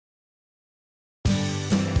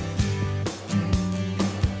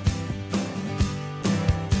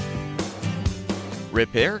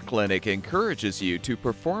Repair Clinic encourages you to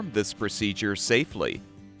perform this procedure safely.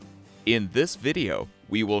 In this video,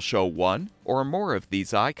 we will show one or more of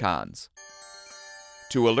these icons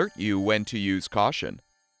to alert you when to use caution.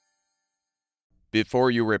 Before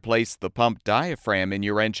you replace the pump diaphragm in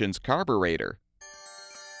your engine's carburetor,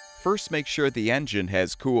 first make sure the engine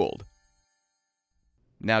has cooled.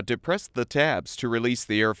 Now depress the tabs to release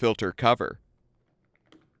the air filter cover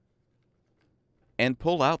and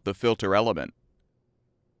pull out the filter element.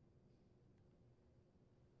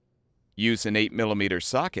 Use an 8mm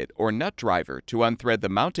socket or nut driver to unthread the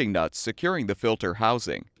mounting nuts securing the filter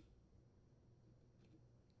housing.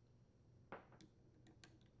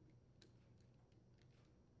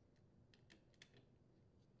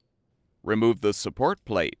 Remove the support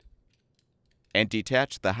plate and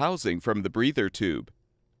detach the housing from the breather tube.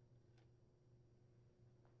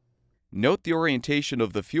 Note the orientation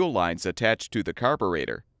of the fuel lines attached to the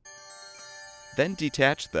carburetor. Then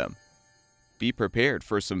detach them. Be prepared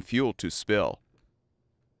for some fuel to spill.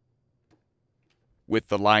 With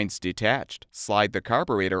the lines detached, slide the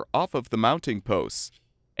carburetor off of the mounting posts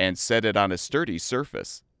and set it on a sturdy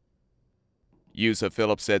surface. Use a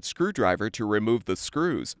Phillips head screwdriver to remove the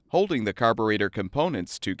screws holding the carburetor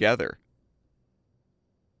components together.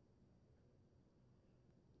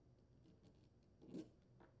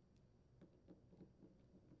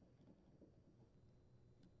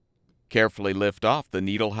 Carefully lift off the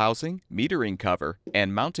needle housing, metering cover,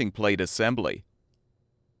 and mounting plate assembly.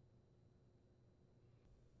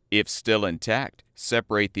 If still intact,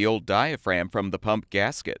 separate the old diaphragm from the pump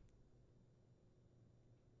gasket.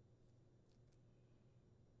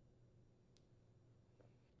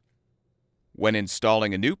 When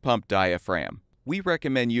installing a new pump diaphragm, we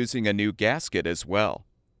recommend using a new gasket as well.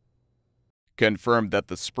 Confirm that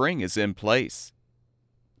the spring is in place.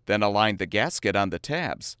 Then align the gasket on the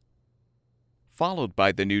tabs, followed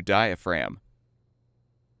by the new diaphragm.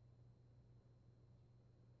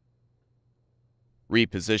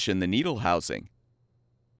 Reposition the needle housing,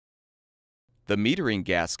 the metering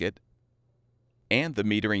gasket, and the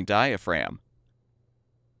metering diaphragm,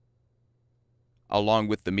 along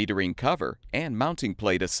with the metering cover and mounting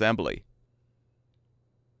plate assembly.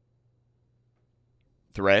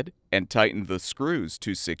 Thread and tighten the screws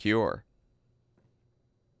to secure.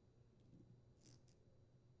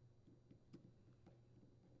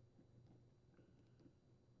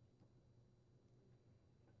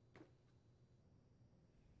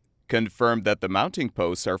 Confirm that the mounting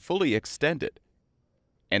posts are fully extended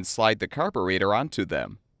and slide the carburetor onto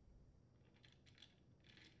them.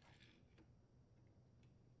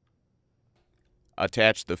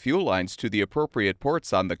 Attach the fuel lines to the appropriate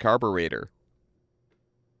ports on the carburetor.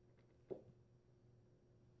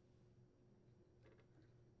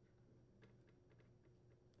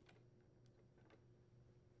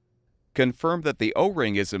 Confirm that the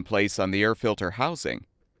O-ring is in place on the air filter housing.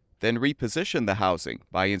 Then reposition the housing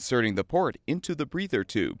by inserting the port into the breather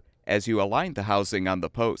tube as you align the housing on the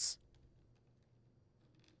posts.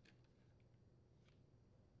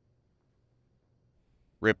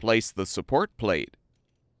 Replace the support plate.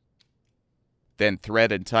 Then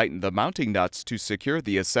thread and tighten the mounting nuts to secure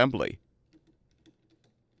the assembly.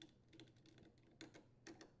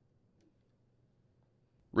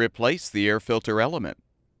 Replace the air filter element.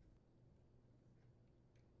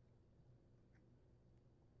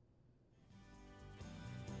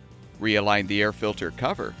 Realign the air filter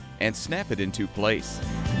cover and snap it into place.